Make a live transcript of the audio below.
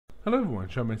Hello everyone,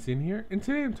 Sean Mancini here, and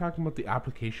today I'm talking about the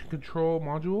application control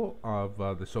module of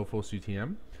the SOPHOS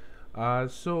UTM.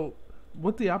 So,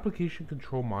 with the application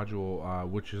control module,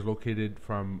 which is located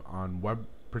on web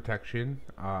protection,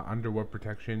 under web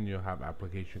protection, you'll have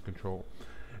application control.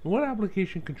 And what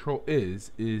application control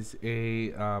is a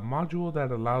module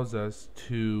that allows us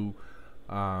to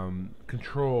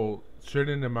control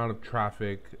certain amount of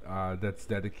traffic that's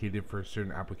dedicated for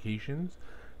certain applications,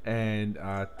 and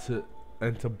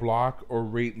to block or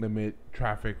rate limit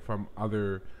traffic from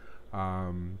other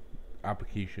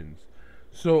applications.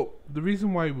 So the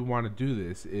reason why we want to do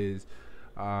this is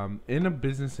in a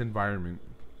business environment,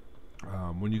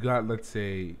 when you got, let's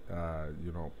say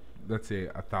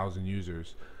 1,000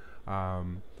 users.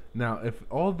 Now, if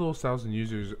all those 1,000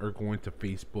 users are going to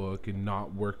Facebook and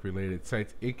not work-related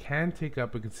sites, it can take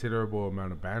up a considerable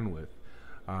amount of bandwidth.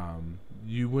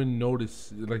 You wouldn't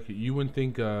notice, like, you wouldn't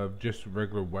think of just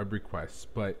regular web requests,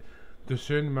 but there's a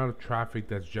certain amount of traffic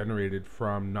that's generated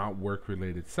from not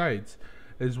work-related sites,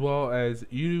 as well as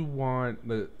you want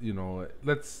the,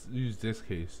 let's use this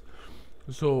case.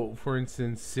 So, for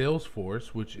instance, Salesforce,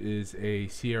 which is a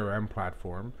CRM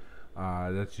platform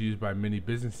that's used by many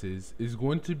businesses, is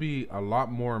going to be a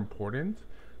lot more important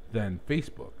than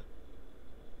Facebook.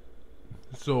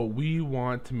 So we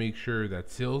want to make sure that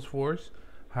Salesforce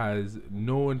has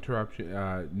no interruption,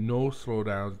 no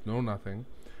slowdowns, no nothing.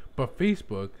 But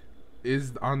Facebook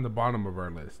is on the bottom of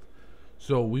our list.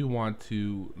 So we want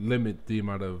to limit the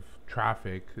amount of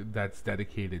traffic that's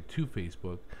dedicated to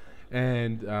Facebook.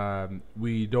 And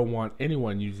we don't want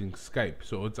anyone using Skype,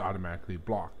 so it's automatically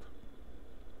blocked.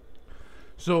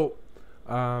 So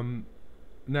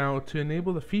now to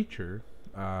enable the feature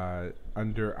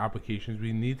under applications,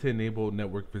 we need to enable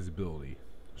network visibility.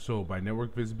 So by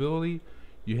network visibility,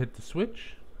 you hit the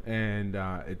switch and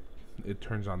it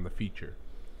turns on the feature.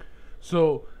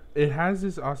 So it has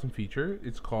this awesome feature.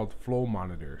 It's called Flow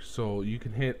Monitor. So you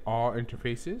can hit all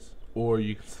interfaces, or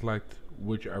you can select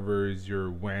whichever is your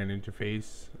WAN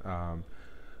interface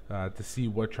to see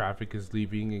what traffic is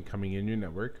leaving and coming in your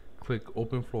network. Click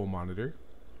Open Flow Monitor.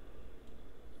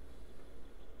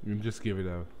 You can just give it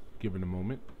a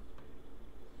moment.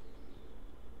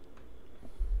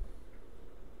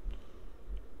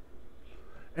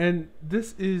 And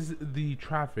this is the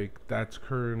traffic that's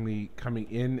currently coming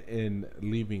in and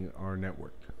leaving our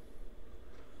network.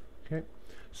 Okay,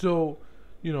 so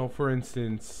for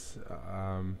instance,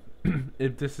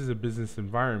 if this is a business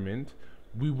environment,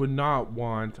 we would not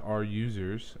want our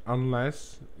users,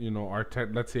 unless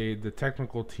let's say the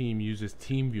technical team uses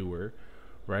TeamViewer,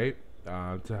 right,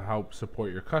 to help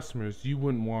support your customers. You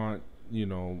wouldn't want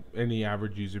any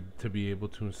average user to be able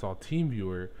to install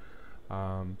TeamViewer.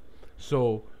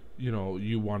 So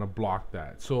you want to block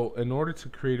that. So in order to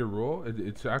create a rule,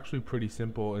 it's actually pretty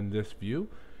simple in this view.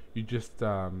 You just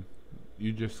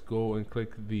go and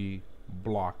click the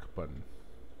block button,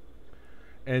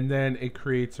 and then it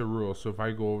creates a rule. So if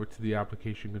I go over to the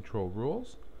application control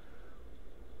rules,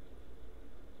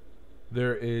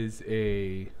 there is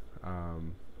a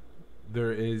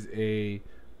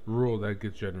rule that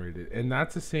gets generated, and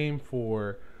that's the same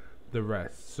for the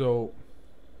rest. So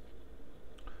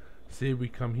say we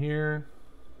come here.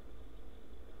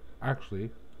 Actually,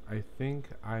 I think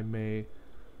I may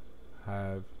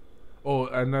have. Oh,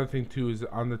 another thing too is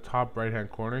on the top right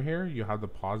hand corner here, you have the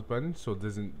pause button, so it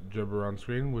doesn't jump around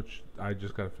screen, which I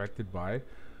just got affected by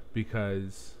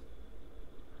because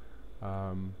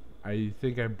I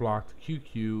think I blocked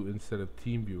QQ instead of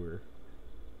TeamViewer.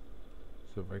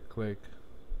 So if I click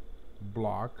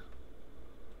block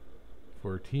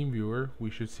for TeamViewer,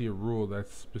 we should see a rule that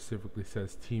specifically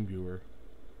says TeamViewer.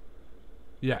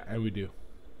 Yeah, and we do.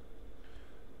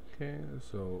 Okay,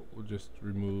 so we'll just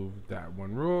remove that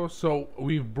one rule. So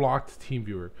we've blocked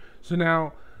TeamViewer. So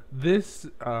now this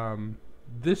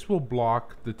will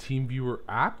block the TeamViewer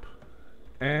app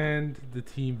and the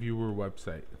TeamViewer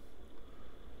website.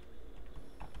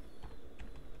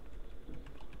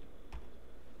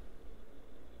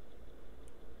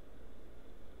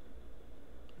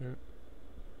 Okay.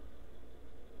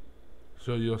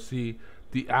 So you'll see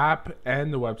the app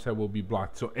and the website will be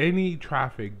blocked. So any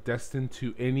traffic destined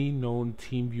to any known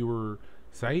TeamViewer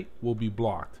site will be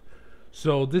blocked.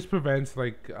 So this prevents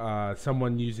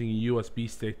someone using a USB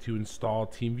stick to install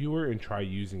TeamViewer and try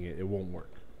using it. It won't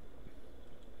work.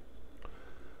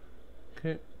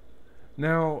 Okay.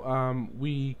 Now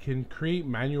we can create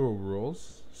manual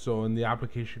rules. So in the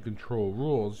application control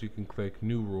rules, you can click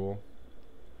new rule,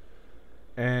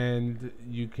 and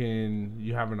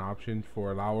you have an option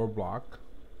for allow or block.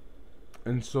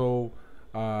 And so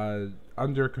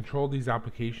under control these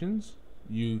applications,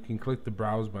 you can click the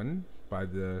browse button by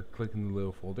clicking the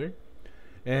little folder,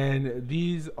 and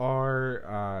these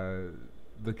are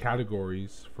the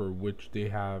categories for which they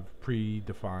have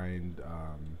predefined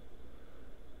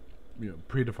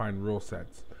predefined rule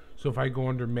sets. So if I go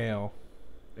under mail,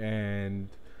 and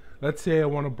let's say I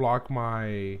want to block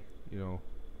my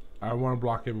I want to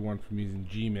block everyone from using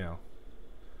Gmail.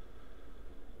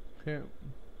 Okay.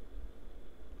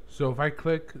 So if I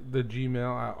click the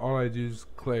Gmail, all I do is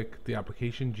click the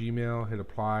application Gmail, hit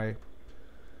apply,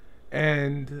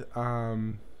 and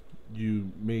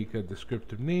you make a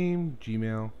descriptive name,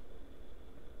 Gmail,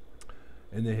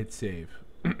 and then hit save.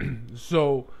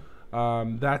 So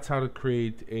that's how to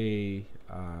create a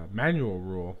manual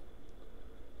rule.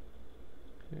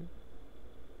 Okay.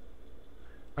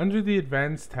 Under the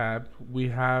Advanced tab, we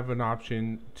have an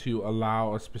option to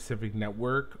allow a specific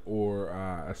network or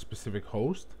a specific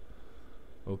host.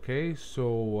 Okay,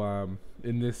 so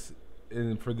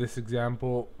for this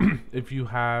example, if you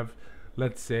have,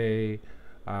 let's say,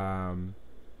 some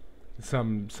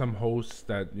hosts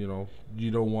that you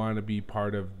don't want to be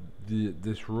part of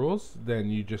this rules, then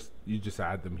you just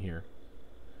add them here.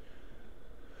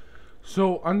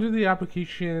 So under the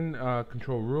application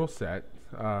control rule set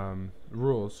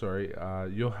rules,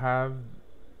 you'll have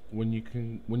when you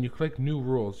click new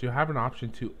rules, you'll have an option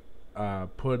to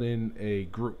put in a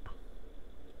group.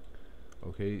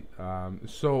 Okay,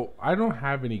 so I don't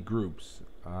have any groups,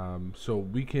 so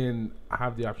we can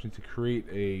have the option to create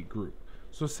a group.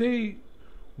 So say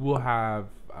we'll have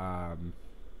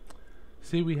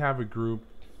we have a group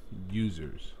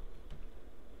users.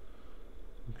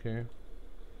 Okay,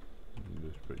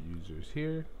 just put users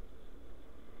here.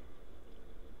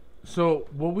 So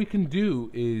what we can do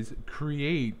is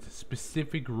create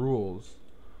specific rules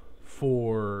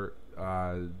for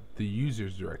the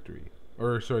users directory,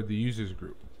 or sorry, the users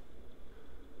group.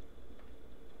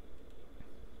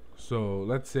 So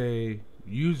let's say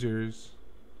users,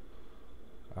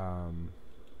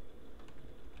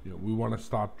 we want to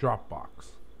stop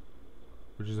Dropbox,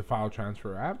 which is a file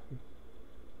transfer app.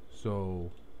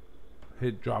 So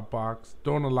hit Dropbox,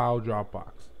 don't allow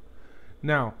Dropbox.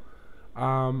 Now,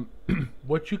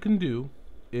 what you can do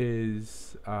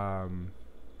is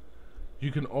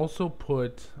you can also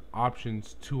put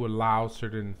options to allow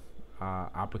certain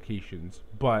applications,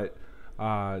 but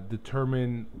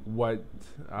determine what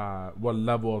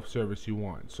level of service you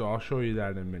want. So I'll show you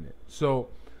that in a minute. So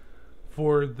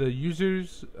for the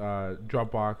users,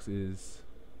 Dropbox is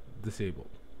disabled.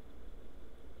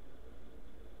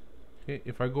 Okay,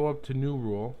 if I go up to new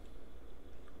rule,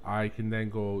 I can then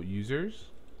go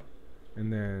users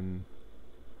and then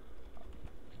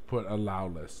put allow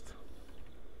list.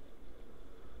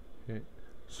 Okay,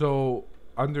 so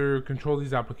under control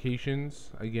these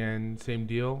applications, again, same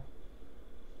deal.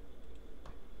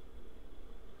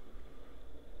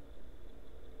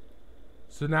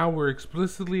 So now we're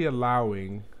explicitly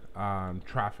allowing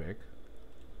traffic,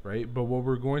 right? But what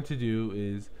we're going to do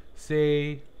is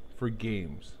say for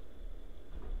games.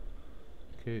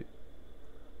 Okay,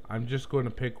 I'm just going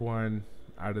to pick one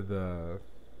out of the,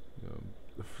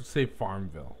 say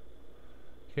Farmville.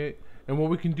 Okay, and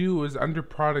what we can do is under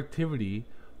productivity,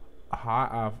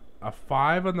 a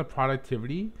 5 on the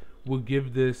productivity will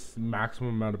give this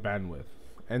maximum amount of bandwidth,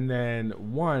 and then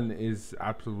 1 is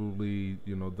absolutely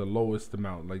the lowest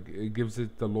amount, like it gives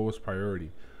it the lowest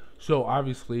priority. So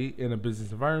obviously in a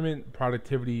business environment,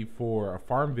 productivity for a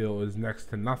Farmville is next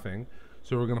to nothing,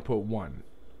 so we're going to put 1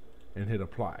 and hit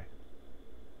apply,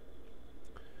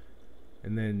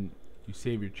 and then you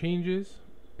save your changes.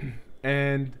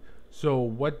 And so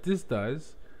what this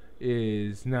does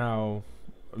is now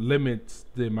limits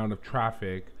the amount of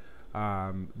traffic,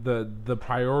 the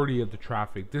priority of the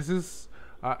traffic. This is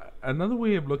another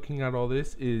way of looking at all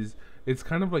this is it's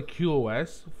kind of like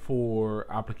QoS for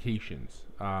applications,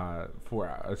 for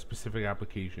a specific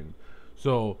application.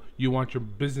 So you want your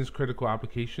business critical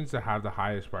applications to have the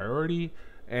highest priority,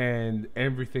 and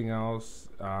everything else,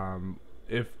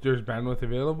 if there's bandwidth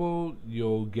available,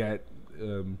 you'll get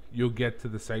to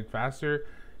the site faster.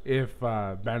 If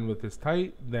bandwidth is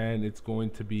tight, then it's going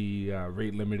to be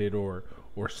rate limited or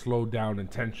slowed down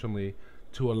intentionally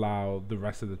to allow the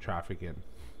rest of the traffic in.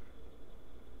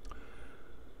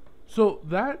 So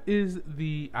that is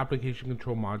the application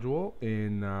control module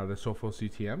in the SOPHOS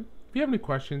UTM. If you have any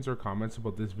questions or comments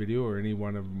about this video or any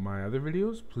one of my other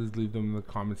videos, please leave them in the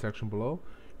comment section below.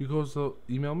 You can also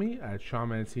email me at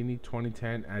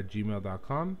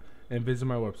seanmancini2010@gmail.com and visit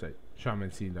my website,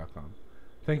 seanmancini.com.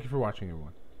 Thank you for watching,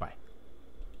 everyone.